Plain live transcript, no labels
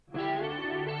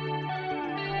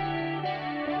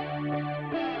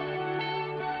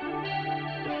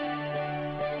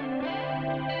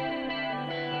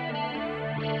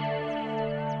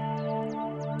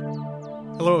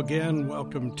Hello again.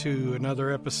 Welcome to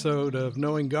another episode of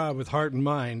Knowing God with Heart and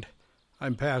Mind.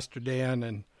 I'm Pastor Dan,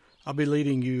 and I'll be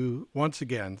leading you once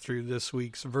again through this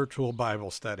week's virtual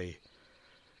Bible study.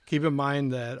 Keep in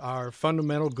mind that our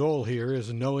fundamental goal here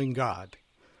is knowing God.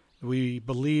 We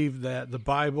believe that the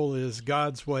Bible is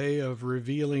God's way of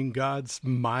revealing God's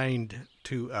mind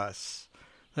to us.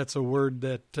 That's a word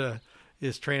that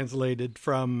is translated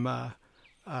from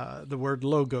the word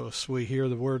logos. We hear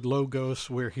the word logos,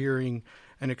 we're hearing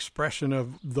an expression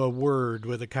of the Word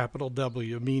with a capital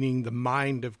W, meaning the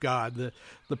mind of God,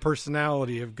 the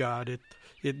personality of God.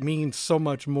 It means so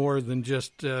much more than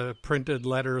just printed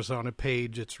letters on a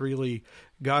page. It's really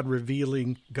God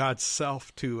revealing God's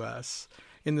self to us.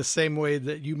 In the same way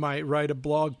that you might write a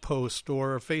blog post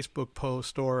or a Facebook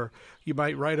post, or you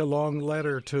might write a long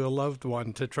letter to a loved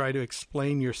one to try to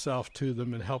explain yourself to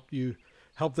them and help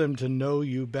them to know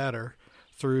you better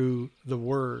through the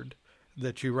Word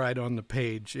that you write on the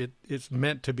page. It's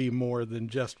meant to be more than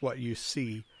just what you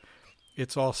see.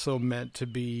 It's also meant to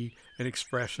be an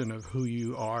expression of who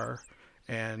you are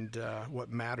and what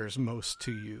matters most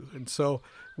to you. And so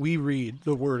we read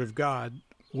the Word of God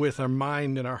with our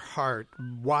mind and our heart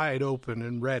wide open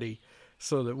and ready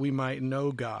so that we might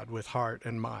know God with heart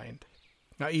and mind.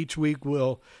 Now, each week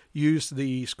we'll use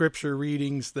the scripture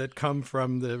readings that come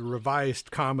from the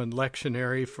Revised Common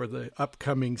Lectionary for the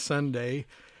upcoming Sunday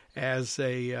as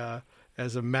a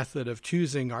method of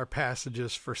choosing our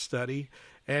passages for study.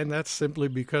 And that's simply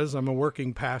because I'm a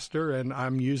working pastor and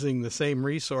I'm using the same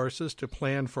resources to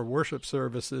plan for worship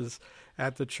services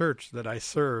at the church that I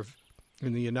serve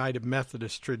in the United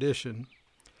Methodist tradition.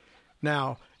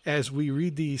 Now, as we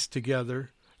read these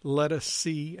together, let us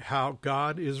see how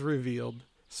God is revealed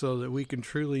so that we can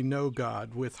truly know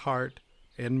God with heart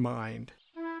and mind.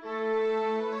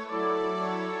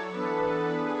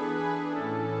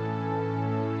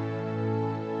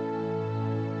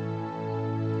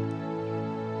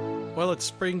 Well, it's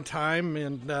springtime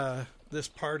in this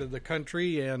part of the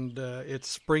country, and it's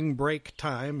spring break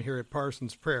time here at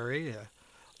Parsons Prairie. A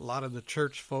lot of the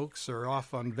church folks are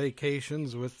off on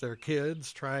vacations with their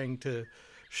kids, trying to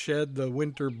shed the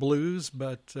winter blues,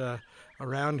 but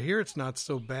around here it's not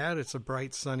so bad. It's a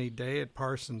bright sunny day at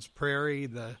Parsons Prairie.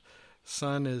 The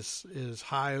sun is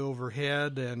high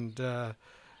overhead, and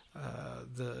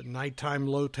the nighttime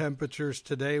low temperatures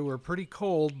today were pretty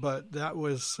cold, but that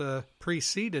was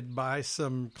preceded by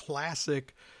some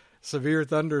classic severe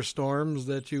thunderstorms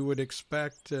that you would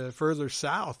expect further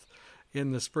south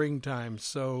in the springtime.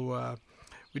 So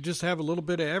we just have a little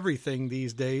bit of everything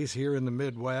these days here in the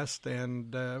Midwest,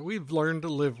 and we've learned to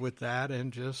live with that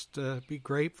and just be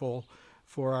grateful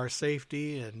for our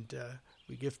safety, and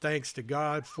we give thanks to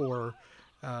God for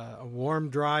a warm,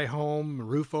 dry home, a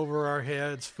roof over our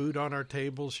heads, food on our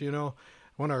tables. You know,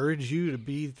 I want to urge you to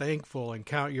be thankful and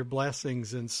count your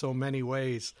blessings in so many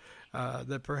ways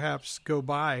that perhaps go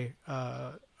by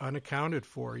unaccounted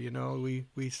for. You know,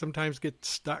 we sometimes get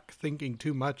stuck thinking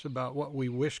too much about what we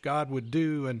wish God would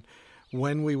do and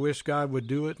when we wish God would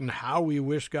do it and how we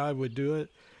wish God would do it.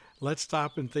 Let's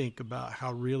stop and think about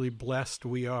how really blessed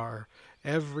we are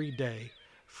every day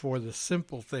for the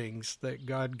simple things that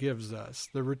God gives us,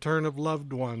 the return of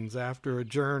loved ones after a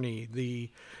journey, the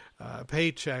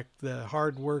paycheck, the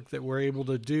hard work that we're able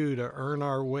to do to earn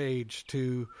our wage,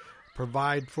 to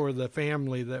provide for the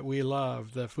family that we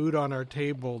love, the food on our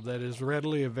table that is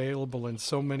readily available in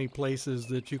so many places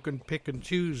that you can pick and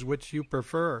choose which you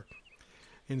prefer.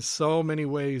 In so many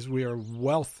ways, we are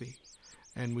wealthy,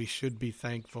 and we should be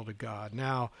thankful to God.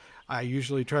 Now, I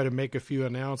usually try to make a few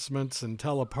announcements and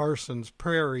tell a Parsons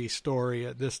Prairie story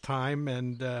at this time,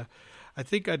 and I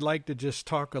think I'd like to just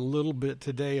talk a little bit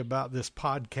today about this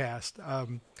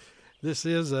podcast. This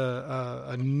is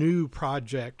a new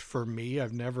project for me.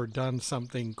 I've never done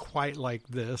something quite like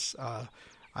this.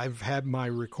 I've had my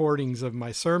recordings of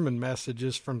my sermon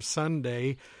messages from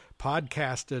Sunday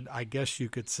podcasted, I guess you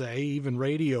could say, even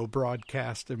radio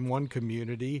broadcast in one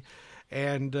community.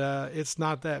 And it's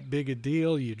not that big a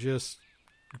deal. You just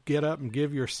get up and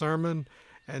give your sermon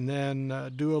and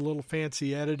then do a little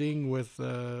fancy editing with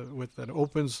an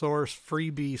open source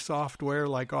freebie software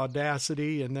like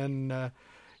Audacity, and then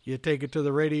you take it to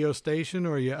the radio station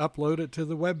or you upload it to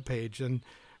the web page. And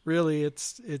really,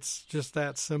 it's just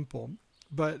that simple.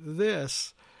 But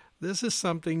this is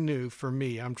something new for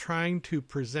me. I'm trying to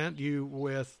present you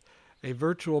with a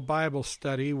virtual Bible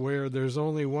study where there's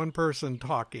only one person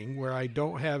talking, where I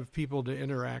don't have people to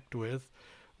interact with,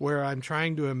 where I'm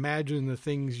trying to imagine the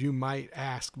things you might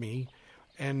ask me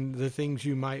and the things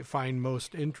you might find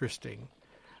most interesting.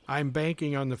 I'm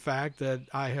banking on the fact that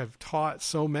I have taught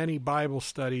so many Bible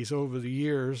studies over the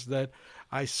years that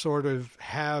I sort of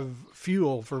have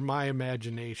fuel for my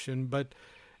imagination, but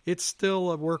it's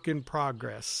still a work in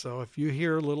progress. So if you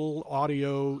hear little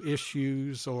audio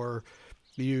issues or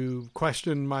you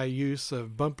question my use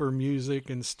of bumper music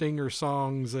and stinger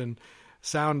songs and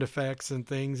sound effects and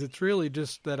things, it's really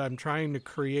just that I'm trying to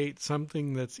create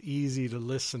something that's easy to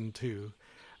listen to.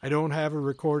 I don't have a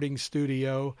recording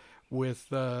studio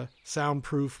with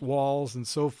soundproof walls and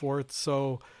so forth,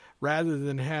 so rather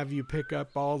than have you pick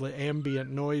up all the ambient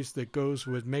noise that goes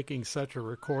with making such a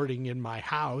recording in my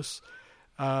house,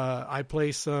 I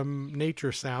play some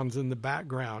nature sounds in the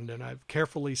background, and I've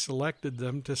carefully selected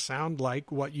them to sound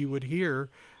like what you would hear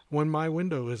when my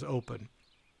window is open.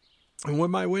 And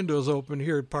when my window is open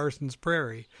here at Parsons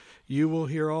Prairie, you will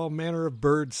hear all manner of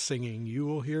birds singing. You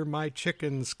will hear my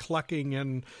chickens clucking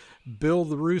and Bill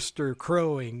the rooster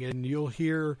crowing, and you'll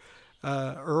hear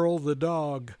Earl the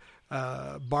dog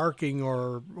barking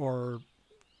or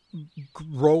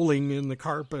rolling in the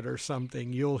carpet or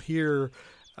something. You'll hear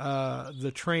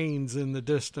the trains in the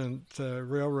distant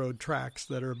railroad tracks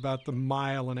that are about the 1.5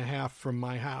 miles from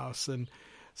my house. And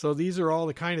so these are all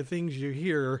the kind of things you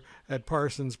hear at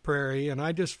Parsons Prairie, and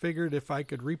I just figured if I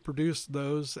could reproduce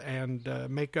those and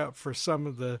make up for some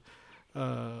of the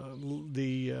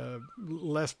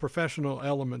less professional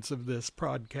elements of this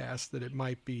podcast, that it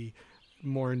might be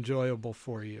more enjoyable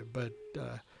for you. But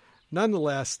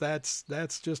nonetheless, that's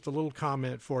just a little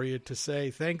comment for you to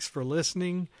say thanks for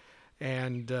listening,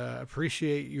 and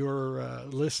appreciate your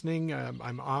listening.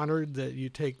 I'm honored that you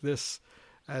take this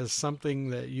as something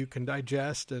that you can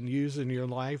digest and use in your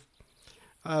life.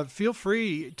 Feel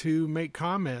free to make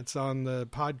comments on the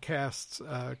podcast's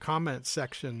comment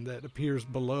section that appears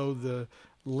below the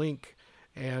link,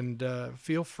 and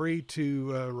feel free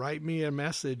to write me a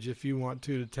message if you want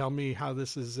to tell me how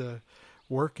this is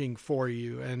working for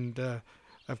you. And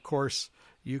of course,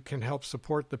 you can help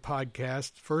support the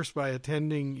podcast first by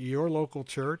attending your local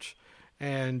church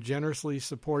and generously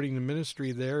supporting the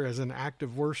ministry there as an act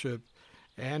of worship.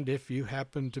 And if you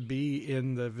happen to be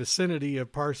in the vicinity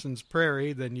of Parsons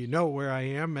Prairie, then you know where I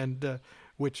am and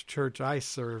which church I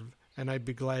serve, and I'd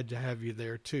be glad to have you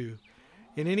there too.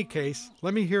 In any case,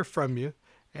 let me hear from you,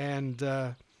 and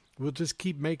we'll just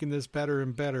keep making this better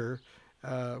and better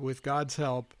with God's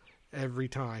help every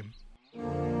time.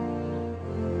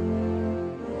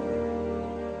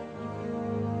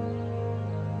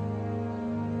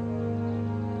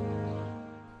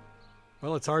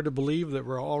 Well, it's hard to believe that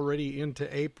we're already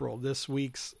into April. This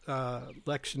week's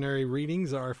lectionary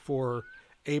readings are for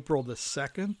April the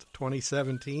 2nd,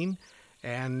 2017,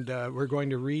 and we're going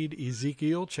to read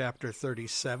Ezekiel chapter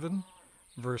 37,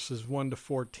 verses 1 to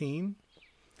 14.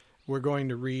 We're going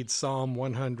to read Psalm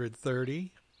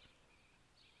 130,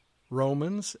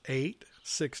 Romans 8,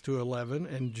 6 to 11,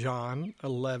 and John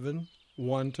 11,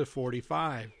 1 to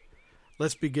 45.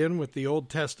 Let's begin with the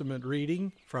Old Testament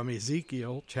reading from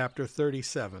Ezekiel chapter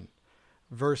 37,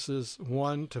 verses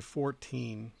 1 to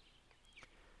 14.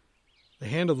 The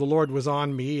hand of the Lord was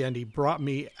on me, and he brought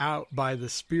me out by the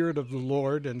Spirit of the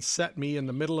Lord and set me in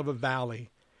the middle of a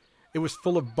valley. It was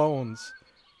full of bones.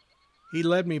 He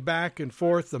led me back and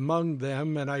forth among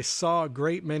them, and I saw a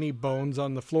great many bones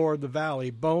on the floor of the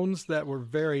valley, bones that were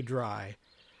very dry.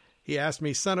 He asked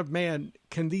me, "Son of man,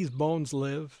 can these bones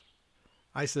live?"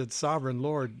 I said, "Sovereign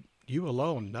Lord, you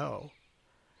alone know."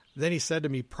 Then he said to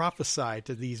me, "Prophesy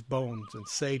to these bones and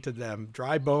say to them,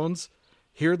 dry bones,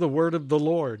 hear the word of the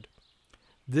Lord.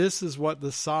 This is what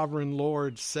the sovereign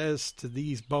Lord says to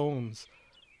these bones.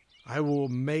 I will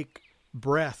make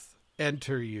breath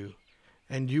enter you,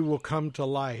 and you will come to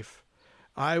life.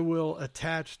 I will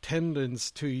attach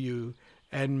tendons to you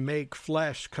and make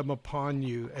flesh come upon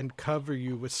you and cover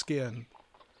you with skin.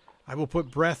 I will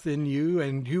put breath in you,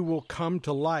 and you will come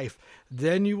to life.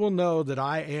 Then you will know that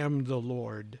I am the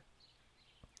Lord."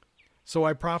 So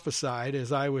I prophesied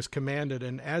as I was commanded,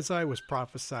 and as I was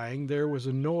prophesying, there was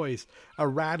a noise, a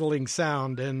rattling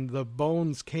sound, and the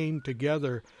bones came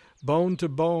together, bone to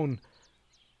bone.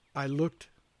 I looked,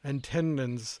 and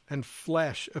tendons and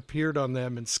flesh appeared on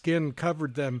them, and skin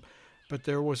covered them, but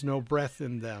there was no breath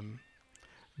in them.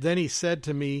 Then he said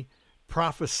to me,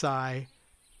 "Prophesy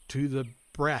to the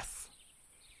breath.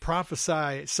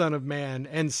 Prophesy, Son of man,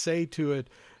 and say to it,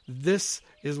 this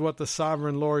is what the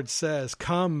sovereign Lord says.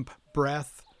 Come,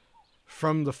 breath,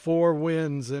 from the four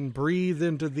winds, and breathe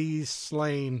into these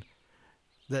slain,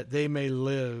 that they may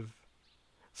live."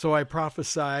 So I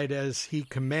prophesied as he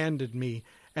commanded me,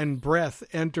 and breath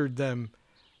entered them.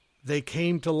 They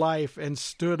came to life and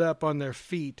stood up on their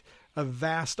feet, a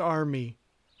vast army.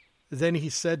 Then he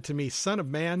said to me, "Son of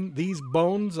man, these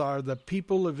bones are the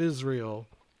people of Israel."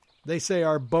 They say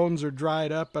our bones are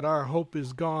dried up, and our hope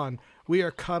is gone. We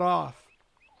are cut off.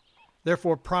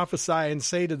 Therefore prophesy and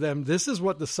say to them, this is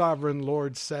what the sovereign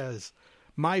Lord says.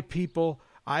 My people,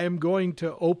 I am going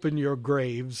to open your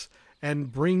graves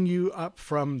and bring you up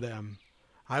from them.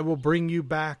 I will bring you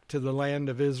back to the land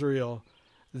of Israel.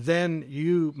 Then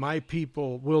you, my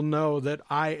people, will know that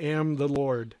I am the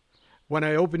Lord. When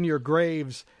I open your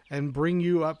graves and bring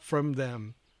you up from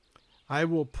them, I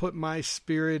will put my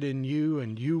spirit in you,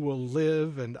 and you will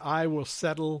live, and I will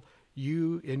settle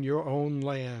you in your own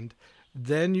land.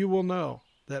 Then you will know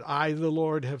that I, the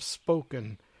Lord, have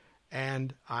spoken,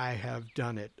 and I have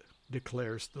done it,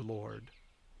 declares the Lord.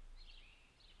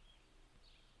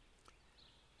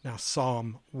 Now,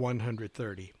 Psalm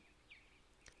 130.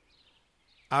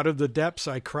 Out of the depths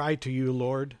I cry to you,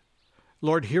 Lord.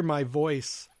 Lord, hear my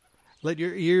voice. Let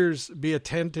your ears be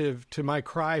attentive to my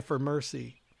cry for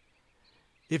mercy.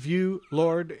 If you,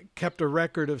 Lord, kept a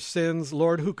record of sins,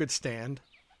 Lord, who could stand?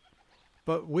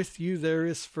 But with you there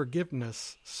is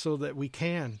forgiveness, so that we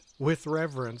can, with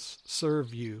reverence,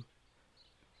 serve you.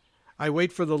 I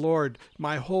wait for the Lord.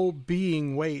 My whole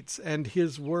being waits, and in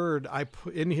his word I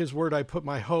put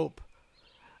my hope.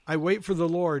 I wait for the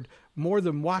Lord. More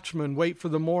than watchmen wait for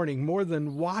the morning. More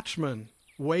than watchmen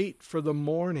wait for the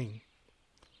morning.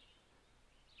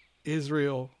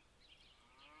 Israel,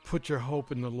 put your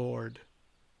hope in the Lord.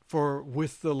 For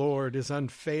with the Lord is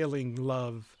unfailing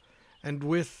love, and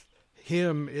with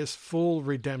him is full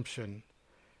redemption.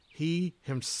 He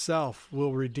himself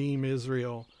will redeem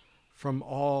Israel from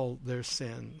all their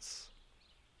sins.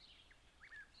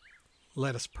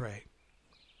 Let us pray.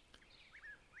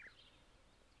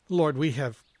 Lord, we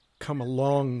have come a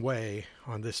long way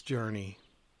on this journey.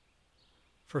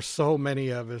 For so many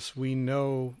of us, we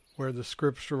know where the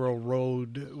scriptural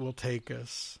road will take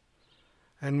us.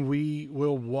 And we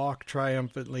will walk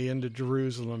triumphantly into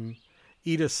Jerusalem,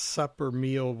 eat a supper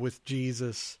meal with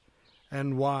Jesus,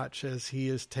 and watch as he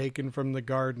is taken from the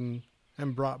garden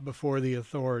and brought before the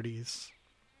authorities.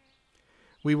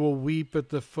 We will weep at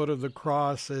the foot of the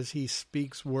cross as he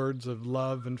speaks words of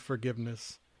love and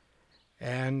forgiveness,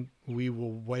 and we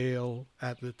will wail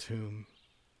at the tomb.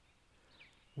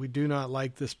 We do not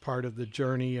like this part of the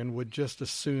journey and would just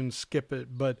as soon skip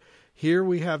it, but here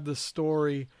we have the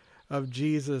story of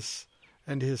Jesus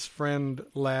and his friend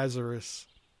Lazarus,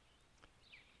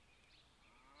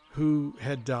 who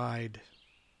had died.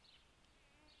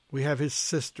 We have his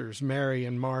sisters, Mary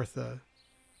and Martha,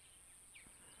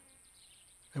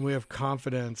 and we have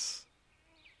confidence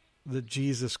that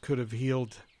Jesus could have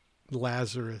healed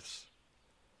Lazarus,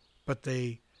 but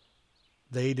they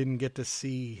didn't get to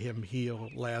see him heal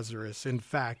Lazarus. In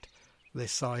fact, they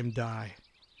saw him die.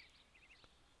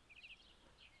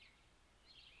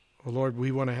 Oh Lord,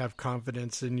 we want to have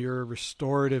confidence in your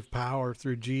restorative power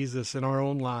through Jesus in our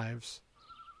own lives.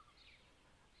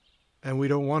 And we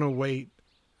don't want to wait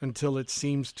until it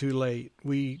seems too late.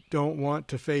 We don't want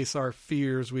to face our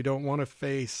fears. We don't want to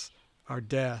face our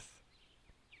death.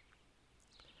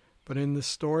 But in the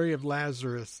story of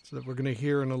Lazarus that we're going to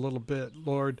hear in a little bit,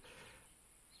 Lord,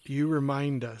 you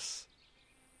remind us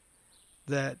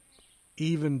that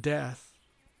even death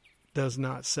does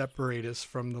not separate us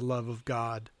from the love of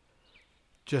God.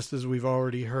 Just as we've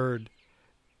already heard,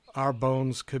 our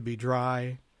bones could be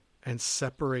dry and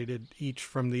separated each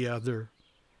from the other.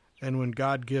 And when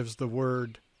God gives the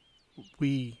word,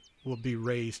 we will be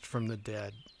raised from the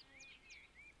dead.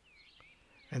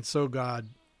 And so, God,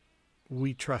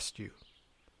 we trust you,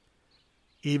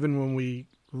 even when we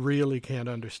really can't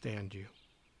understand you.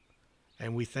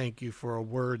 And we thank you for a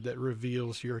word that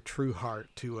reveals your true heart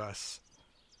to us.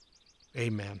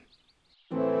 Amen.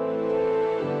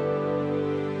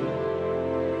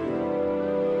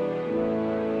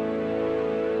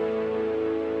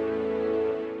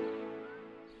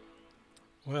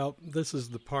 Well, this is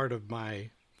the part of my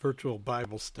virtual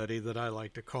Bible study that I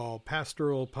like to call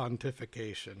pastoral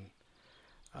pontification.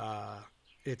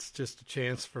 It's just a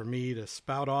chance for me to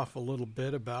spout off a little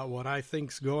bit about what I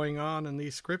think's going on in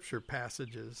these scripture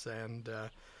passages, and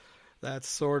that's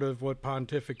sort of what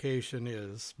pontification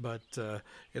is. But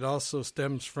it also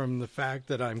stems from the fact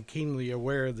that I'm keenly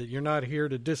aware that you're not here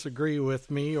to disagree with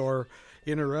me or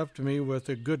interrupt me with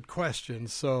a good question,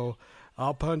 so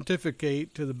I'll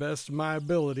pontificate to the best of my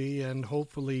ability, and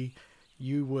hopefully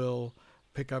you will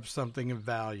pick up something of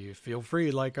value. Feel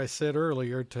free, like I said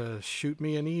earlier, to shoot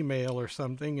me an email or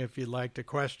something if you'd like to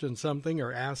question something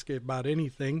or ask about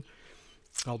anything.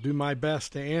 I'll do my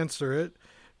best to answer it.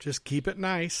 Just keep it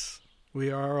nice. We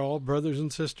are all brothers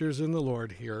and sisters in the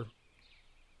Lord here.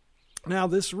 Now,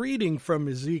 this reading from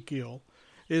Ezekiel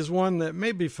is one that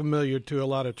may be familiar to a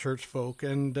lot of church folk,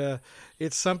 and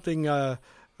it's something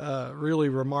really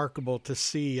remarkable to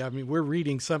see. I mean, we're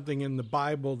reading something in the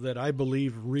Bible that I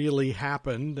believe really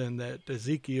happened and that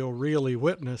Ezekiel really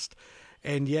witnessed,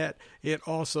 and yet it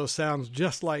also sounds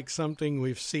just like something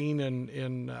we've seen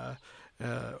in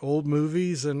old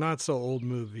movies and not so old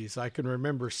movies. I can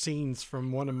remember scenes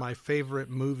from one of my favorite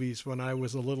movies when I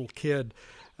was a little kid.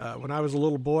 When I was a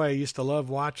little boy, I used to love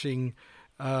watching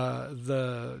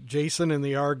the Jason and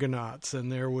the Argonauts,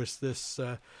 and there was this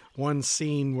one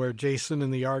scene where Jason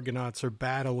and the Argonauts are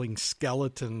battling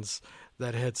skeletons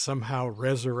that had somehow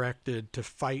resurrected to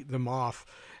fight them off,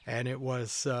 and it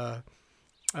was the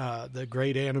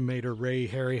great animator Ray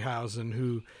Harryhausen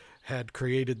who had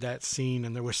created that scene,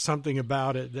 and there was something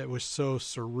about it that was so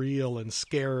surreal and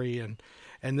scary.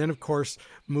 And then, of course,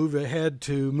 move ahead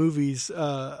to movies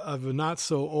of not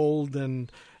so old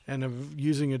and of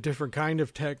using a different kind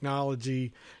of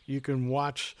technology. You can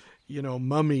watch,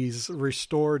 mummies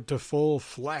restored to full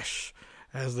flesh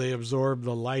as they absorb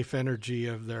the life energy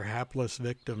of their hapless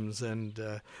victims.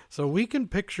 And so we can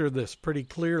picture this pretty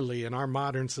clearly in our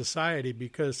modern society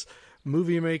because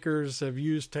movie makers have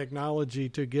used technology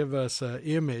to give us an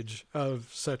image of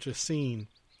such a scene.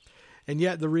 And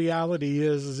yet the reality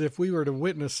is if we were to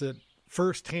witness it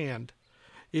firsthand,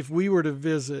 if we were to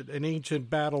visit an ancient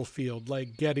battlefield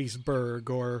like Gettysburg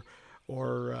or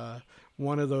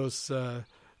one of those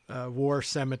war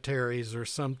cemeteries or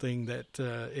something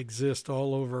that exist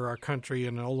all over our country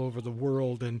and all over the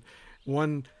world, and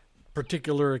one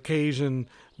particular occasion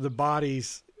the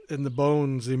bodies and the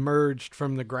bones emerged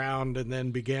from the ground and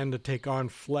then began to take on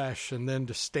flesh, and then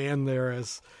to stand there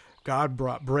as God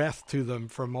brought breath to them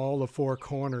from all the four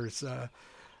corners.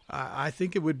 I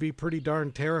think it would be pretty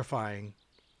darn terrifying.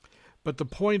 But the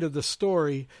point of the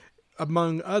story,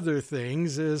 among other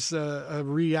things, is a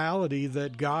reality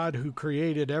that God, who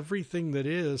created everything that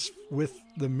is with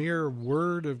the mere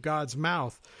word of God's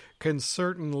mouth, can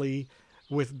certainly,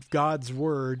 with God's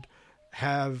word,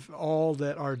 have all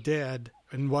that are dead,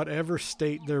 in whatever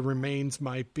state their remains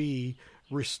might be,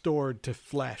 restored to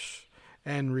flesh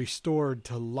and restored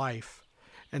to life.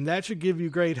 And that should give you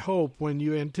great hope when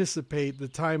you anticipate the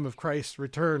time of Christ's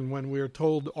return, when we are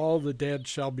told all the dead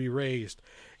shall be raised.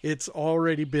 It's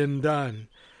already been done.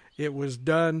 It was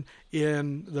done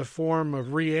in the form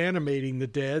of reanimating the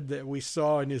dead that we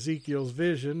saw in Ezekiel's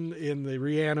vision, in the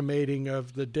reanimating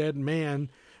of the dead man,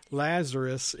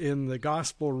 Lazarus, in the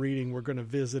gospel reading we're going to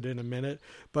visit in a minute.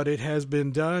 But it has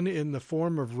been done in the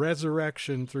form of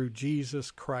resurrection through Jesus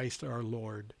Christ our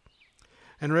Lord.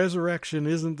 And resurrection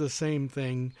isn't the same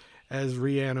thing as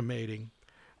reanimating.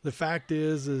 The fact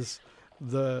is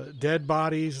the dead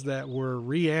bodies that were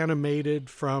reanimated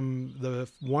from the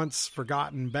once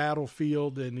forgotten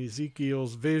battlefield in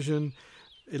Ezekiel's vision,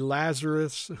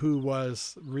 Lazarus, who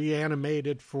was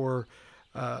reanimated for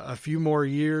a few more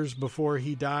years before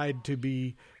he died to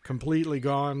be completely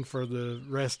gone for the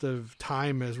rest of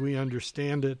time as we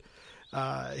understand it.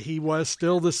 He was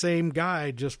still the same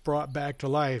guy, just brought back to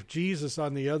life. Jesus,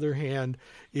 on the other hand,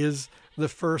 is the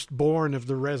firstborn of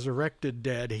the resurrected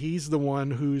dead. He's the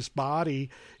one whose body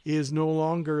is no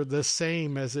longer the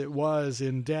same as it was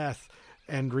in death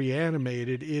and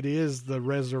reanimated. It is the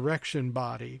resurrection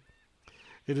body.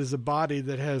 It is a body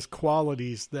that has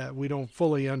qualities that we don't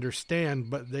fully understand,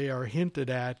 but they are hinted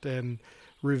at and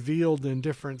revealed in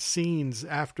different scenes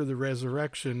after the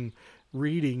resurrection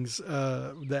readings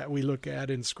that we look at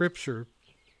in Scripture.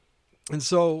 And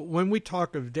so when we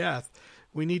talk of death,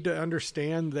 we need to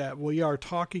understand that we are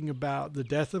talking about the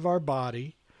death of our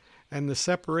body and the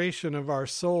separation of our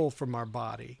soul from our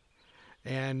body.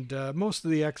 And most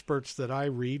of the experts that I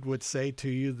read would say to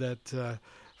you that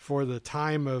for the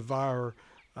time of our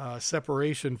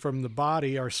separation from the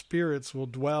body, our spirits will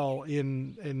dwell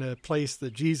in a place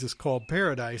that Jesus called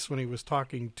paradise when he was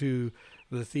talking to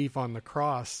the thief on the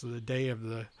cross the day of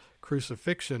the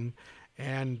crucifixion.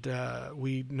 And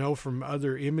we know from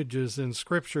other images in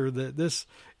Scripture that this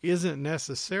isn't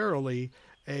necessarily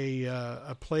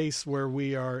a place where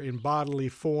we are in bodily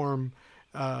form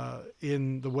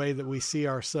in the way that we see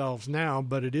ourselves now,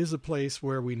 but it is a place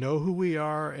where we know who we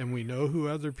are and we know who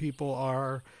other people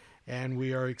are, and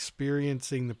we are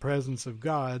experiencing the presence of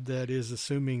God, that is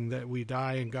assuming that we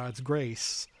die in God's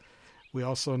grace. We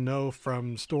also know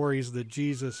from stories that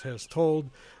Jesus has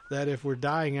told that if we're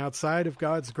dying outside of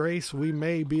God's grace, we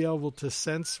may be able to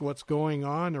sense what's going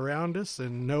on around us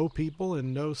and know people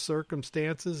and know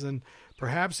circumstances, and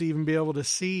perhaps even be able to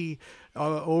see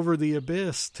over the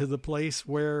abyss to the place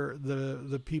where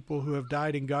the people who have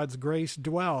died in God's grace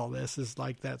dwell. This is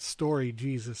like that story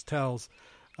Jesus tells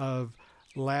of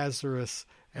Lazarus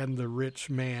and the rich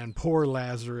man, poor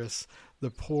Lazarus, the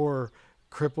poor,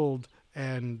 crippled,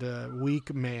 and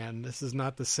weak man. This is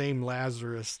not the same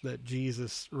Lazarus that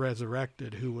Jesus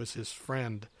resurrected, who was his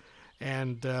friend.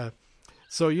 And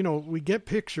so, we get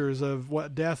pictures of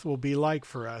what death will be like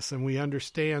for us, and we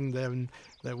understand then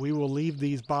that we will leave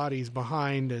these bodies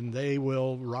behind and they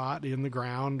will rot in the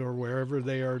ground or wherever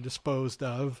they are disposed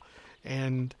of.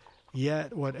 And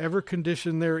yet, whatever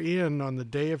condition they're in on the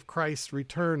day of Christ's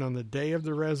return, on the day of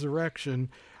the resurrection,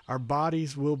 our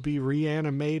bodies will be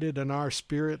reanimated and our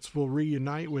spirits will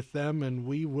reunite with them, and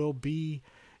we will be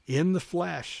in the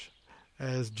flesh.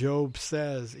 As Job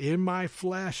says, in my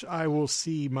flesh I will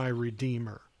see my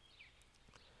Redeemer.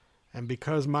 And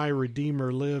because my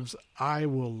Redeemer lives, I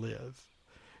will live.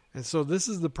 And so this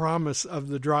is the promise of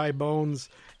the dry bones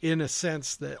in a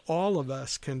sense that all of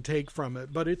us can take from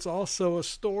it. But it's also a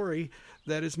story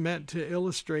that is meant to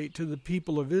illustrate to the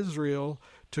people of Israel,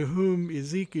 to whom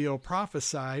Ezekiel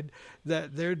prophesied,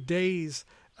 that their days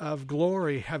of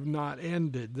glory have not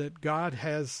ended, that God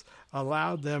has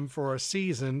allowed them for a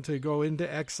season to go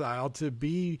into exile, to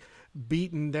be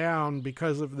beaten down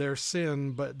because of their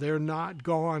sin, but they're not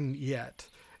gone yet.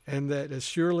 And that as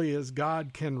surely as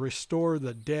God can restore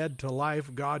the dead to life,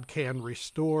 God can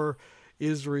restore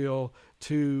Israel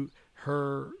to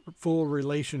her full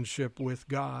relationship with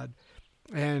God.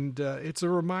 And it's a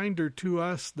reminder to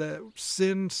us that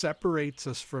sin separates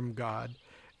us from God,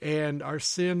 and our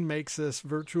sin makes us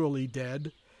virtually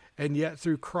dead, and yet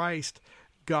through Christ,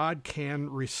 God can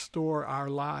restore our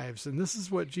lives. And this is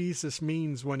what Jesus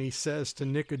means when he says to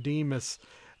Nicodemus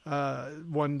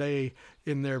one day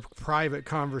in their private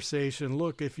conversation,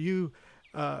 look, if you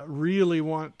really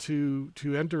want to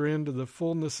enter into the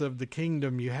fullness of the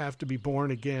kingdom, you have to be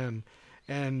born again.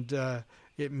 And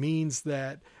it means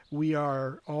that we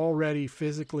are already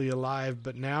physically alive,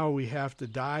 but now we have to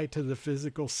die to the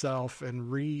physical self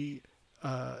and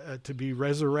to be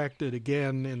resurrected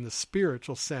again in the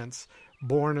spiritual sense,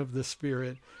 born of the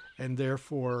Spirit, and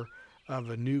therefore of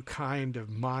a new kind of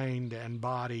mind and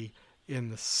body in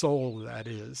the soul, that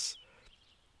is.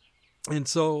 And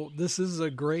so this is a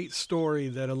great story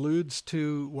that alludes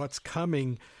to what's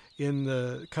coming in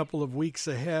the couple of weeks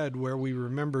ahead, where we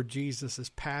remember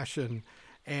Jesus' passion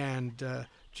and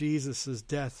Jesus'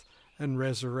 death and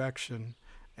resurrection.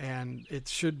 And it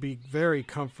should be very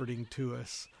comforting to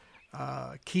us.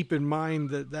 Keep in mind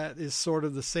that is sort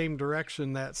of the same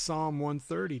direction that Psalm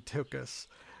 130 took us.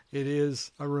 It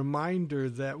is a reminder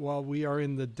that while we are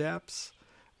in the depths,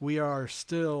 we are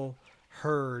still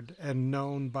heard and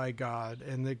known by God,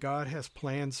 and that God has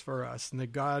plans for us, and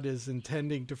that God is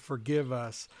intending to forgive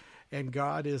us, and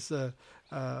God is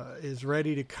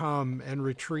ready to come and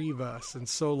retrieve us. And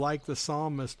so, like the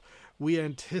psalmist, we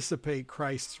anticipate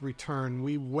Christ's return.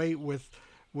 We wait with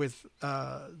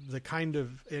the kind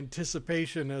of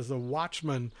anticipation as a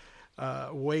watchman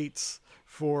waits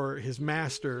for his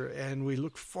master, and we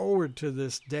look forward to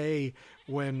this day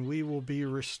when we will be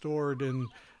restored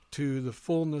to the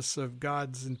fullness of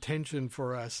God's intention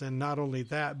for us. And not only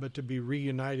that, but to be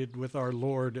reunited with our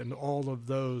Lord and all of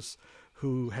those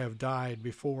who have died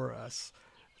before us.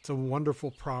 It's a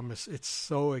wonderful promise. It's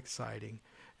so exciting,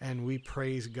 and we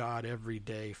praise God every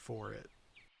day for it.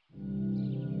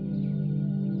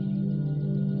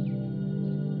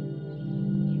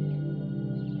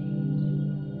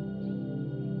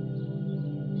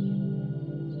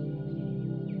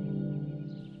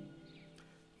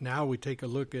 Now we take a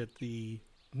look at the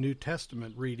New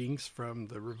Testament readings from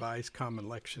the Revised Common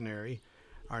Lectionary.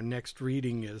 Our next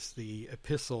reading is the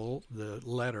epistle, the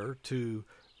letter to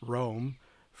Rome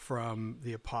from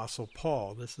the Apostle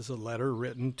Paul. This is a letter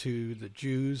written to the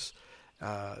Jews,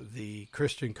 the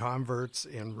Christian converts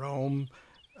in Rome,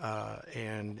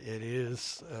 and it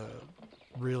is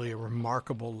really a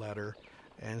remarkable letter.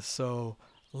 And so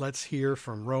let's hear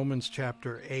from Romans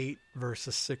chapter 8,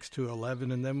 verses 6 to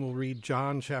 11, and then we'll read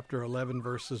John chapter 11,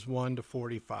 verses 1 to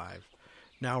 45.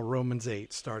 Now Romans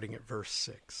 8, starting at verse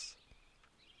 6.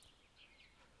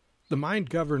 The mind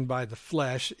governed by the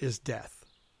flesh is death,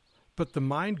 but the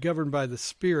mind governed by the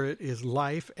Spirit is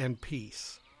life and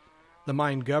peace. The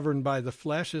mind governed by the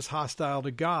flesh is hostile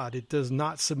to God. It does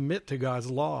not submit to God's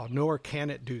law, nor can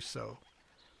it do so.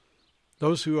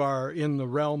 Those who are in the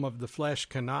realm of the flesh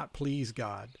cannot please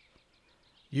God.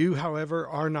 You, however,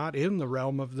 are not in the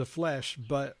realm of the flesh,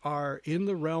 but are in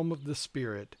the realm of the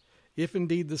Spirit, if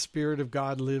indeed the Spirit of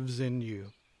God lives in you.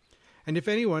 And if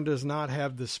anyone does not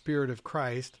have the Spirit of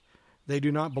Christ, they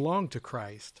do not belong to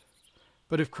Christ.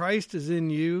 But if Christ is in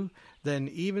you, then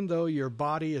even though your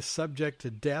body is subject to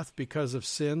death because of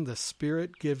sin, the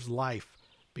Spirit gives life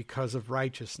because of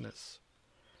righteousness.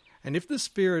 And if the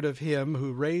spirit of him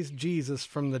who raised Jesus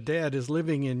from the dead is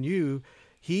living in you,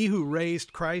 he who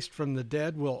raised Christ from the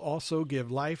dead will also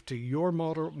give life to your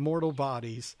mortal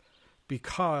bodies,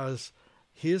 because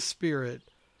his spirit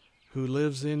who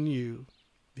lives in you,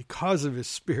 because of his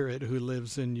spirit who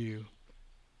lives in you.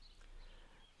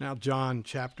 Now John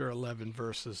chapter 11,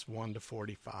 verses 1 to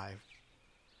 45.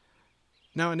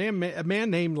 Now a man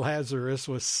named Lazarus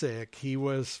was sick. He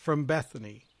was from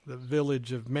Bethany, the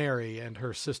village of Mary and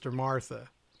her sister Martha.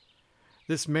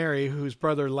 This Mary, whose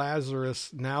brother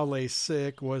Lazarus now lay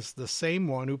sick, was the same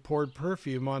one who poured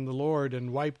perfume on the Lord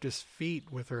and wiped his feet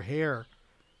with her hair.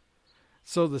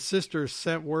 So the sisters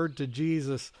sent word to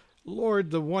Jesus,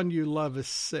 "Lord, the one you love is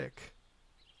sick."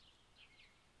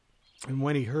 And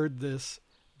when he heard this,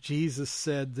 Jesus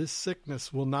said, "This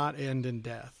sickness will not end in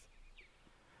death.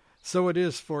 So it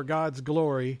is for God's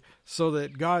glory, so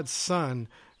that God's Son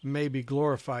may be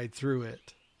glorified through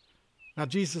it." Now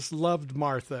Jesus loved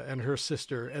Martha and her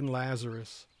sister and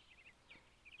Lazarus.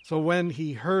 So when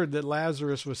he heard that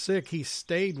Lazarus was sick, he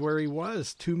stayed where he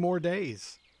was 2 more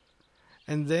days.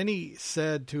 And then he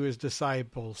said to his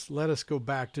disciples, "Let us go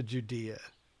back to Judea."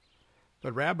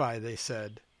 "But Rabbi," they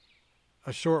said,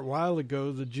 "a short while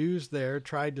ago the Jews there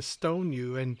tried to stone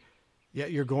you, and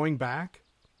yet you're going back?"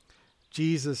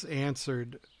 Jesus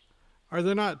answered, "Are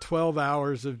there not 12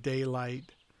 hours of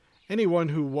daylight? Anyone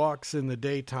who walks in the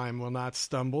daytime will not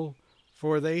stumble,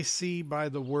 for they see by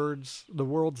the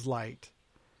world's light.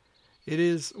 It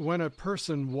is when a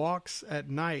person walks at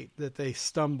night that they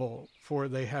stumble, for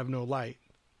they have no light."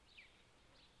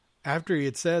 After he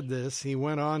had said this, he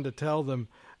went on to tell them,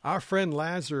 "Our friend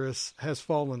Lazarus has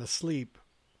fallen asleep,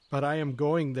 but I am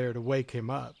going there to wake him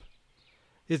up."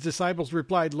 His disciples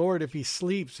replied, "Lord, if he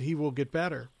sleeps, he will get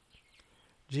better."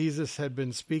 Jesus had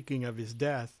been speaking of his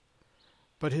death,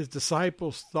 but his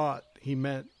disciples thought he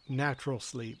meant natural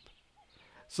sleep.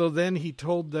 So then he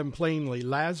told them plainly,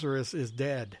 "Lazarus is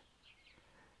dead.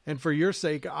 And for your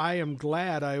sake I am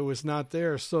glad I was not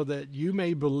there, so that you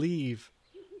may believe.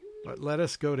 But let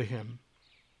us go to him."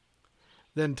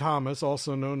 Then Thomas,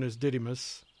 also known as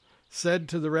Didymus, said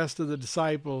to the rest of the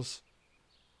disciples,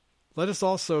 "Let us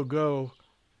also go,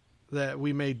 that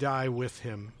we may die with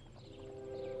him."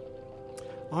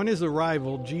 On his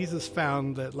arrival, Jesus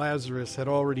found that Lazarus had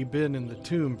already been in the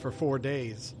tomb for 4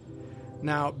 days.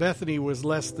 Now Bethany was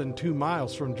less than 2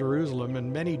 miles from Jerusalem,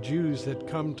 and many Jews had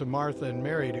come to Martha and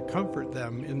Mary to comfort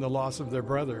them in the loss of their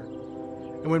brother.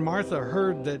 And when Martha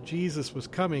heard that Jesus was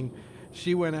coming,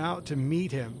 she went out to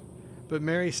meet him, but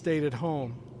Mary stayed at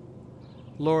home.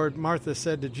 "Lord," Martha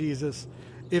said to Jesus,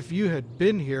 "if you had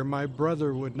been here, my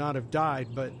brother would not have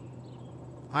died, but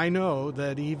I know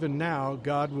that even now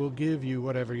God will give you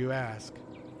whatever you ask."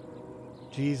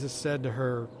 Jesus said to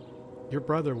her, "Your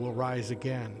brother will rise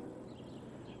again."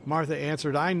 Martha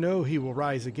answered, "I know he will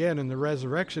rise again in the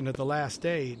resurrection at the last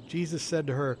day." Jesus said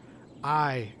to her,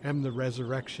 "I am the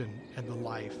resurrection and the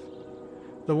life.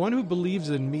 The one who believes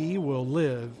in me will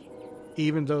live,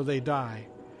 even though they die.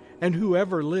 And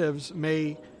whoever lives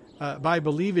by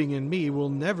believing in me will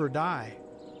never die.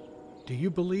 Do you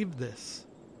believe this?"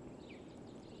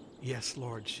 "Yes,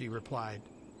 Lord," she replied.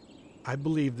 "I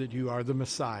believe that you are the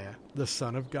Messiah, the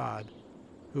Son of God,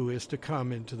 who is to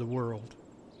come into the world."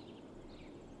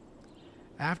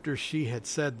 After she had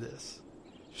said this,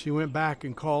 she went back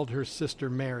and called her sister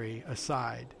Mary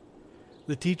aside.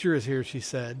 "The teacher is here," she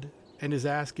said, "and is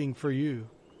asking for you."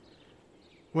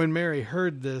 When Mary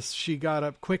heard this, she got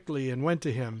up quickly and went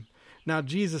to him. Now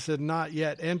Jesus had not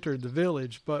yet entered the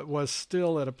village, but was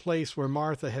still at a place where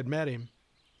Martha had met him.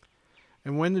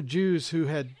 And when the Jews who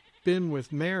had been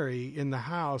with Mary in the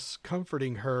house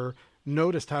comforting her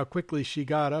noticed how quickly she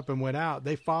got up and went out,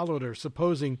 they followed her,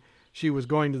 supposing she was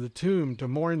going to the tomb to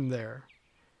mourn there.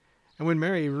 And when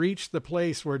Mary reached the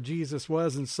place where Jesus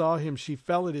was and saw him, she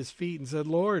fell at his feet and said,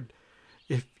 "Lord,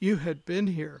 if you had been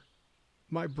here,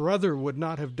 my brother would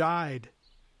not have died."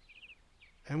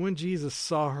 And when Jesus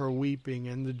saw her weeping,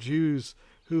 and the Jews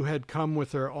who had come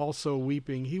with her also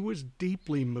weeping, he was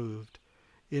deeply moved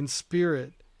in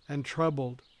spirit and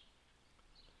troubled.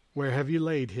 "Where have you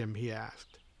laid him?" he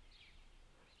asked.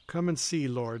 "Come and see,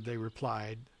 Lord," they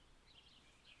replied.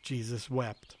 Jesus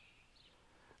wept.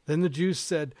 Then the Jews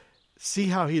said, "See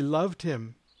how he loved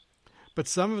him." But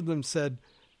some of them said,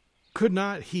 "Could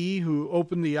not he who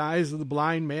opened the eyes of the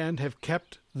blind man have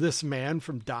kept this man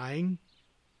from dying?"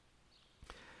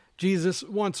 Jesus,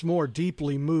 once more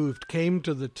deeply moved, came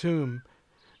to the tomb.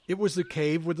 It was the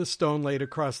cave with a stone laid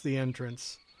across the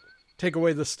entrance. "Take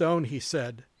away the stone," he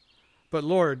said. "But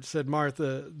Lord," said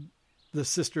Martha, the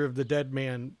sister of the dead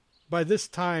man, "by this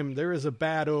time there is a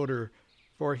bad odor,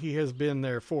 for he has been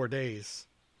there 4 days."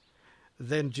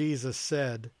 Then Jesus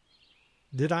said,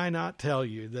 "Did I not tell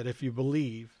you that if you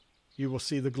believe, you will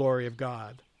see the glory of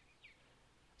God?"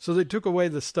 So they took away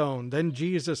the stone. Then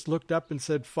Jesus looked up and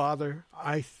said, "Father,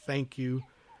 I thank you,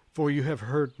 for you have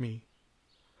heard me.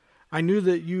 I knew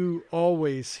that you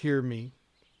always hear me,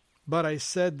 but I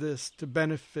said this to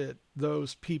benefit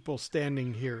those people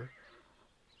standing here,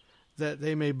 that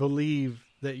they may believe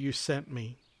that you sent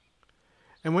me."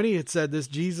 And when he had said this,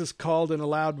 Jesus called in a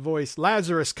loud voice,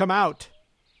 "Lazarus, come out!"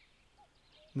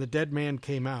 And the dead man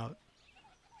came out,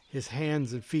 his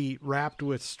hands and feet wrapped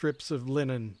with strips of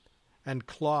linen and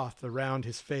cloth around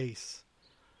his face.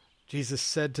 Jesus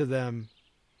said to them,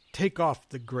 "Take off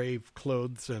the grave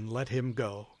clothes and let him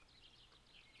go."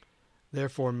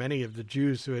 Therefore many of the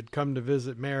Jews who had come to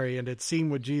visit Mary and had seen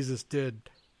what Jesus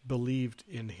did believed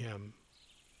in him.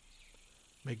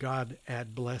 May God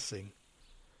add blessing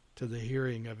to the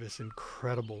hearing of his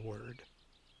incredible word.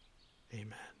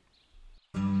 Amen.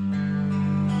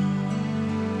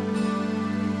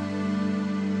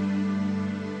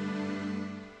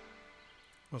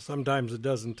 Well, sometimes it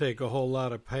doesn't take a whole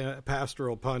lot of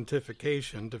pastoral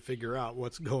pontification to figure out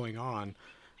what's going on.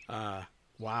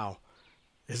 Wow.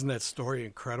 Isn't that story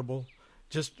incredible?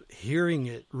 Just hearing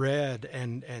it read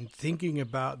and thinking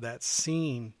about that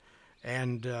scene.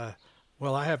 And,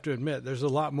 well, I have to admit, there's a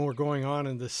lot more going on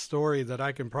in this story that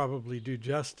I can probably do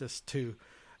justice to.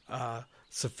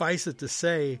 Suffice it to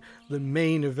say, the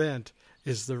main event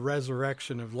is the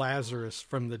resurrection of Lazarus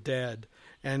from the dead.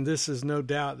 And this is no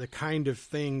doubt the kind of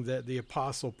thing that the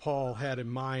Apostle Paul had in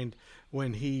mind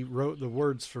when he wrote the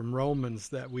words from Romans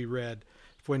that we read,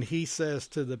 when he says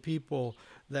to the people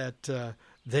that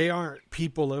they aren't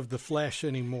people of the flesh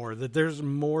anymore, that there's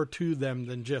more to them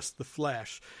than just the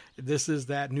flesh. This is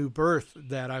that new birth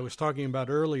that I was talking about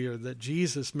earlier, that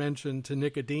Jesus mentioned to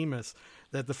Nicodemus,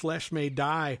 that the flesh may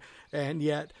die, and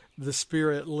yet the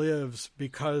Spirit lives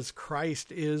because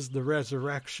Christ is the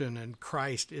resurrection and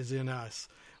Christ is in us.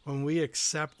 When we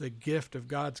accept the gift of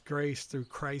God's grace through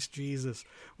Christ Jesus,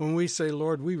 when we say,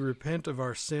 "Lord, we repent of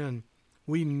our sin,"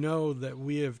 we know that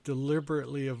we have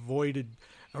deliberately avoided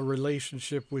a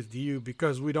relationship with you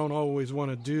because we don't always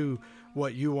want to do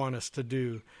what you want us to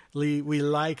do. We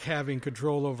like having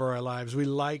control over our lives. We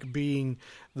like being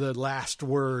the last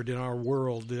word in our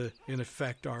world, in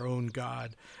effect, our own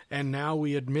God. And now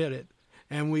we admit it,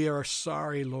 and we are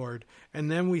sorry, Lord.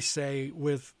 And then we say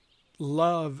with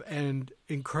love and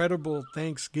incredible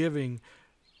thanksgiving,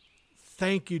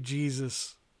 "Thank you,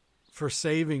 Jesus, for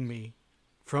saving me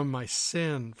from my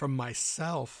sin, from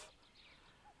myself.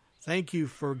 Thank you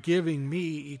for giving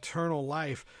me eternal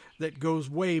life that goes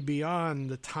way beyond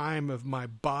the time of my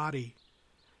body.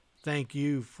 Thank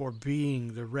you for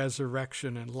being the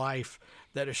resurrection and life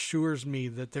that assures me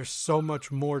that there's so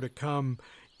much more to come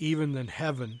even than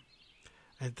heaven.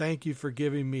 And thank you for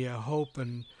giving me a hope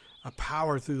and a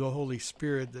power through the Holy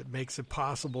Spirit that makes it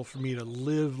possible for me to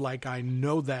live like I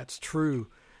know that's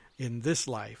true in this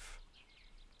life."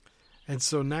 And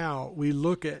so now we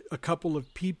look at a couple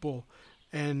of people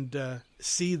and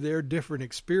see their different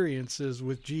experiences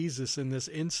with Jesus in this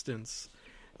instance.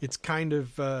 It's kind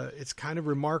of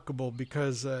remarkable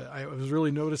because I was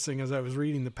really noticing as I was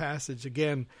reading the passage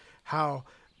again how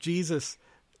Jesus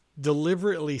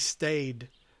deliberately stayed.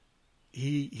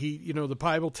 He the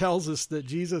Bible tells us that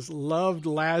Jesus loved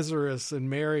Lazarus and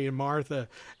Mary and Martha,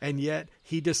 and yet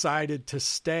he decided to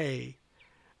stay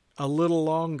a little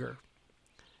longer.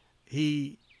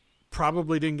 He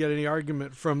probably didn't get any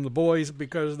argument from the boys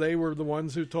because they were the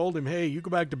ones who told him, "Hey, you go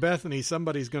back to Bethany,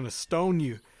 somebody's going to stone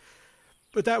you."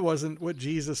 But that wasn't what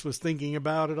Jesus was thinking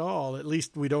about at all. At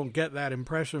least we don't get that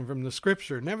impression from the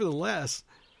scripture. Nevertheless,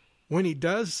 when he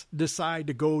does decide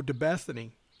to go to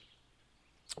Bethany,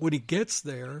 when he gets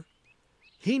there,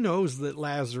 he knows that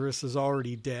Lazarus is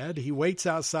already dead. He waits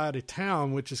outside of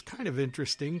town, which is kind of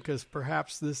interesting because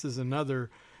perhaps this is another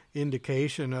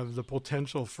indication of the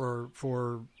potential for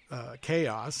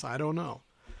chaos. I don't know.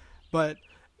 But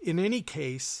in any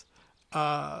case,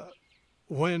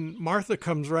 when Martha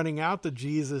comes running out to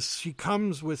Jesus, she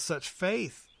comes with such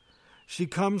faith. She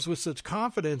comes with such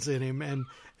confidence in him.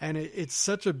 And it's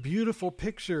such a beautiful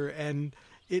picture. And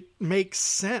it makes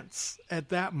sense at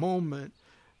that moment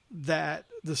that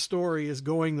the story is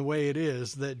going the way it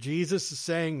is, that Jesus is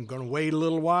saying, "I'm going to wait a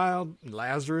little while.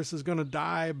 Lazarus is going to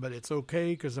die, but it's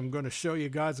okay because I'm going to show you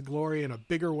God's glory in a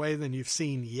bigger way than you've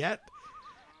seen yet."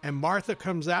 And Martha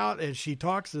comes out and she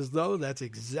talks as though that's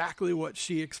exactly what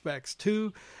she expects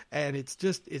too. And it's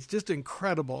just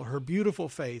incredible. Her beautiful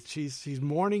faith. She's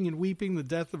mourning and weeping the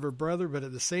death of her brother, but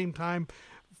at the same time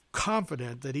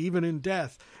confident that even in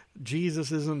death,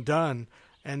 Jesus isn't done,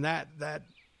 and that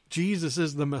Jesus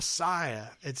is the Messiah.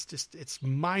 It's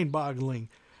mind-boggling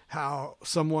how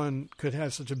someone could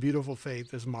have such a beautiful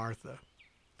faith as Martha.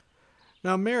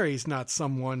 Now, Mary's not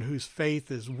someone whose faith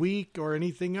is weak or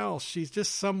anything else. She's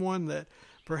just someone that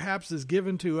perhaps is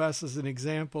given to us as an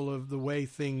example of the way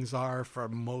things are for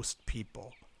most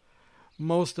people.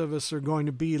 Most of us are going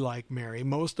to be like Mary.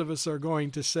 Most of us are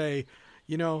going to say,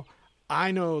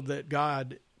 I know that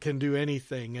God can do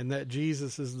anything and that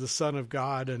Jesus is the Son of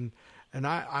God, and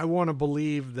I want to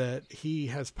believe that he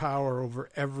has power over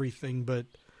everything, but,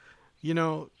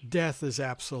 death is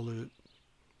absolute.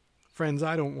 Friends,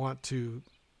 I don't want to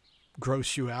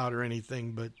gross you out or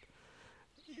anything, but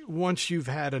once you've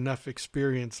had enough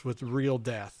experience with real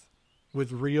death,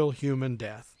 with real human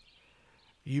death,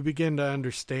 you begin to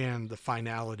understand the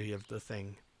finality of the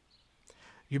thing.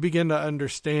 You begin to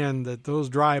understand that those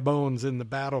dry bones in the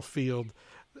battlefield,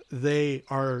 they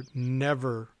are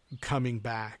never coming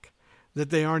back, that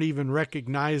they aren't even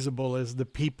recognizable as the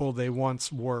people they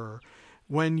once were.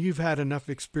 When you've had enough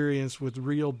experience with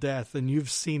real death and you've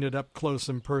seen it up close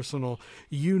and personal,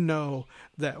 you know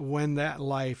that when that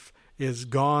life is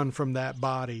gone from that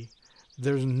body,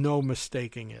 there's no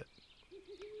mistaking it.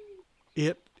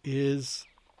 It is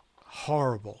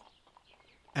horrible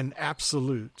and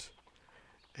absolute.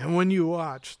 And when you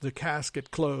watch the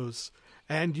casket close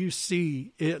and you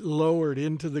see it lowered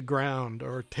into the ground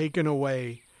or taken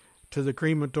away to the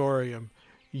crematorium,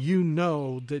 you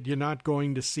know that you're not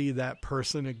going to see that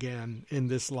person again in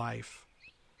this life.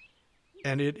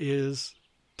 And it is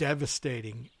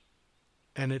devastating,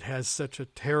 and it has such a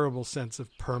terrible sense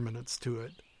of permanence to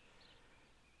it.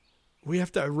 We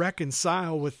have to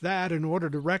reconcile with that in order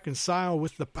to reconcile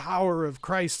with the power of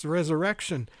Christ's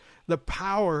resurrection, the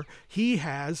power he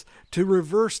has to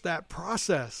reverse that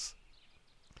process.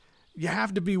 You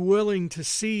have to be willing to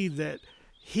see that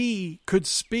he could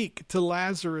speak to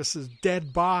Lazarus'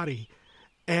 dead body,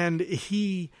 and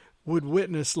he would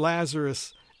witness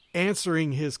Lazarus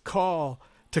answering his call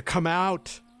to come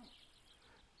out.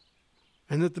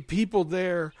 And that the people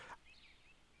there,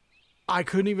 I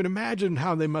couldn't even imagine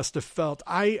how they must have felt.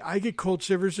 I get cold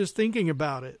shivers just thinking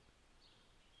about it.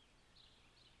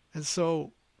 And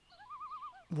so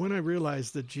when I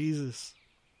realized that Jesus,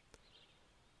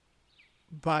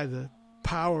 by the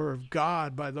power of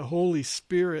God, by the Holy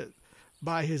Spirit,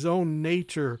 by his own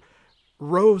nature,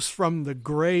 rose from the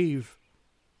grave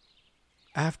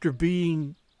after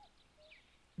being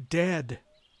dead,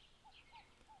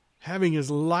 having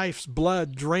his life's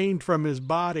blood drained from his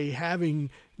body, having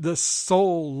the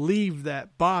soul leave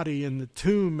that body in the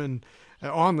tomb and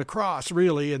on the cross,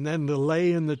 really, and then to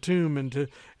lay in the tomb and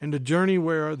to journey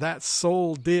where that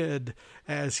soul did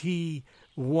as he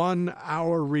won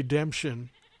our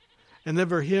redemption. And then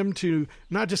for him to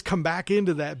not just come back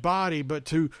into that body, but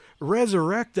to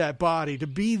resurrect that body, to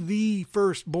be the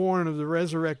firstborn of the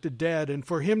resurrected dead, and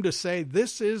for him to say,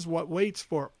 this is what waits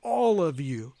for all of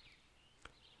you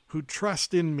who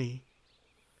trust in me.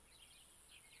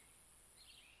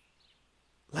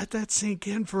 Let that sink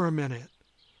in for a minute.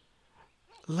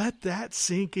 Let that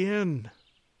sink in.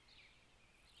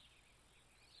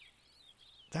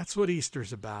 That's what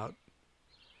Easter's about.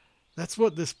 That's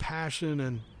what this Passion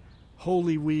and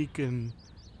Holy Week and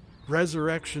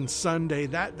Resurrection Sunday,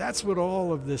 that's what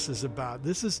all of this is about.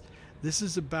 This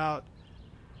is about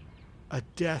a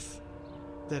death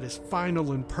that is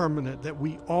final and permanent, that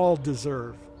we all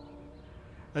deserve.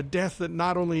 A death that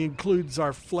not only includes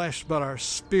our flesh but our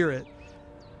spirit,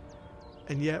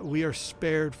 and yet we are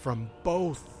spared from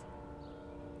both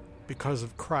because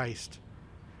of Christ.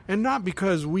 And not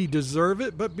because we deserve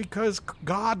it, but because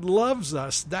God loves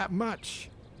us that much.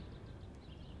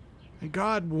 And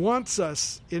God wants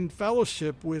us in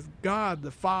fellowship with God, the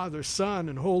Father, Son,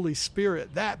 and Holy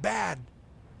Spirit that bad.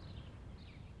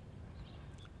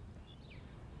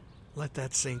 Let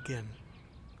that sink in.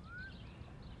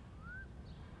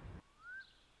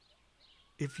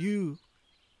 If you're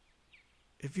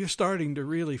starting to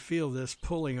really feel this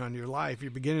pulling on your life,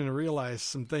 you're beginning to realize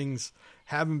some things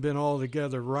haven't been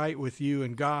altogether right with you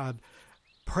and God,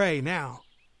 pray now.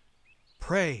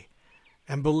 Pray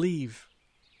and believe.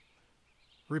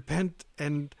 Repent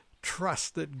and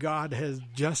trust that God has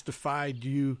justified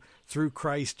you through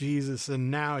Christ Jesus, and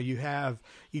now you have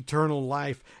eternal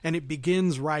life, and it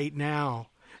begins right now.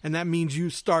 And that means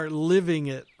you start living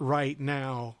it right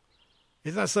now.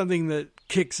 It's not something that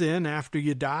kicks in after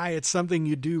you die. It's something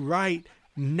you do right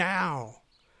now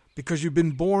because you've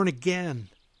been born again.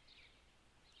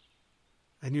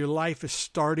 And your life is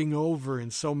starting over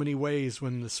in so many ways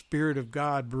when the Spirit of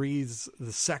God breathes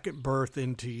the second birth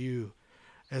into you,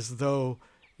 as though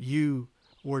you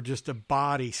were just a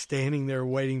body standing there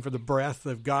waiting for the breath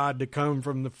of God to come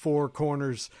from the four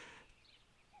corners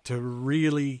to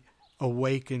really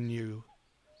awaken you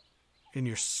in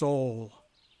your soul.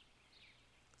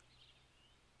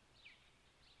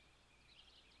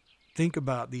 Think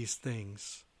about these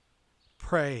things.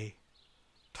 Pray.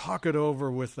 Talk it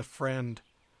over with a friend,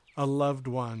 a loved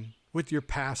one, with your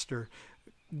pastor.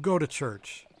 Go to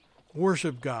church.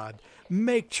 Worship God.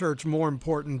 Make church more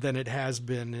important than it has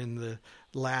been in the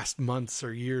last months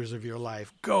or years of your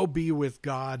life. Go be with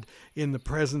God in the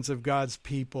presence of God's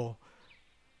people.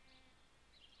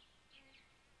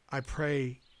 I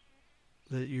pray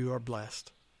that you are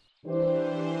blessed.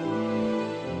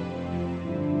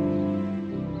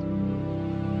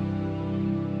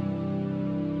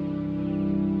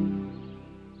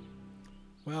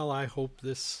 Well, I hope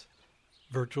this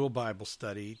virtual Bible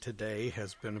study today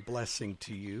has been a blessing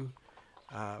to you.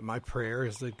 My prayer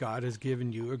is that God has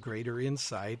given you a greater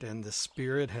insight and the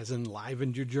Spirit has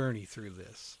enlivened your journey through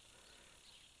this.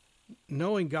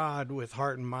 Knowing God with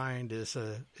heart and mind is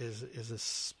a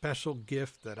special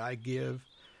gift that I give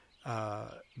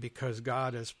because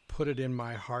God has put it in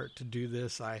my heart to do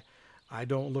this. I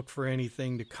don't look for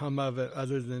anything to come of it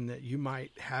other than that you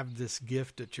might have this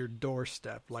gift at your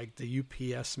doorstep, like the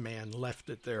UPS man left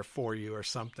it there for you or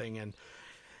something. And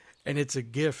it's a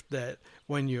gift that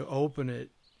when you open it,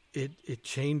 it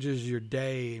changes your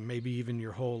day, maybe even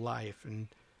your whole life. And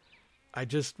I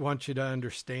just want you to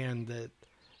understand that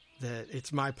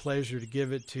it's my pleasure to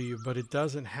give it to you, but it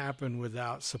doesn't happen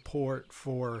without support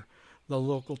for the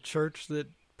local church that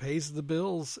pays the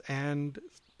bills and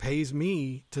pays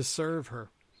me to serve her.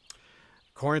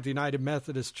 Corinth United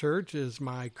Methodist Church is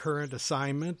my current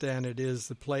assignment, and it is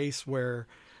the place where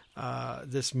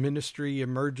this ministry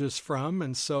emerges from.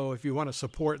 And so if you want to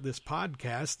support this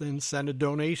podcast, then send a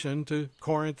donation to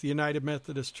Corinth United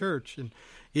Methodist Church. And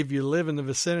if you live in the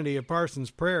vicinity of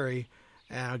Parsons Prairie,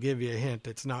 and I'll give you a hint,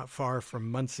 it's not far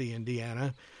from Muncie,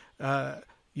 Indiana.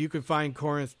 You can find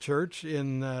Corinth Church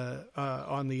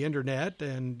on the internet,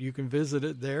 and you can visit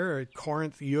it there at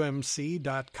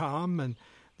corinthumc.com, and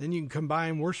then you can come by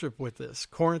and worship with us.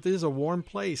 Corinth is a warm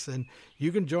place, and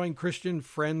you can join Christian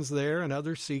friends there and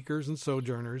other seekers and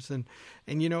sojourners. And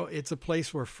you know, it's a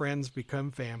place where friends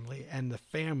become family, and the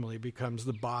family becomes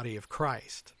the body of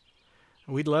Christ.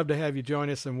 We'd love to have you join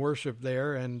us in worship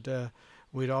there, and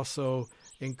we'd also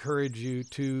encourage you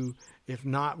to, if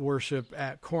not worship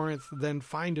at Corinth, then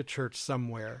find a church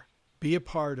somewhere. Be a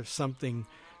part of something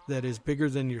that is bigger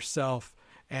than yourself,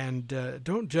 and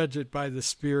don't judge it by the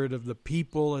spirit of the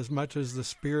people as much as the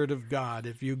Spirit of God.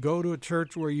 If you go to a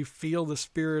church where you feel the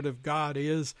Spirit of God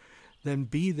is, then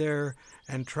be there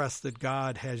and trust that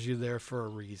God has you there for a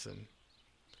reason.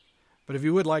 But if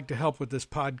you would like to help with this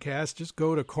podcast, just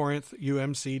go to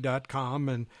corinthumc.com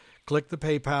and click the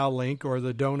PayPal link or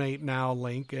the Donate Now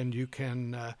link, and you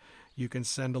can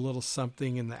send a little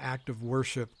something in the act of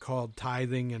worship called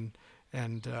tithing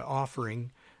and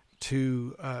offering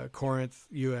to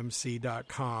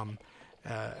corinthumc.com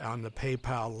on the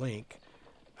PayPal link.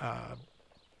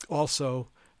 Also,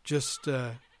 just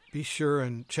be sure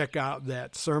and check out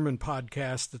that sermon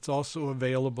podcast that's also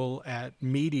available at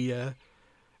Media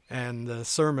and the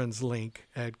sermons link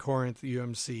at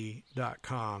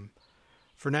corinthumc.com.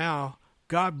 For now,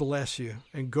 God bless you,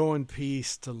 and go in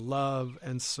peace to love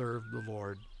and serve the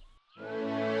Lord.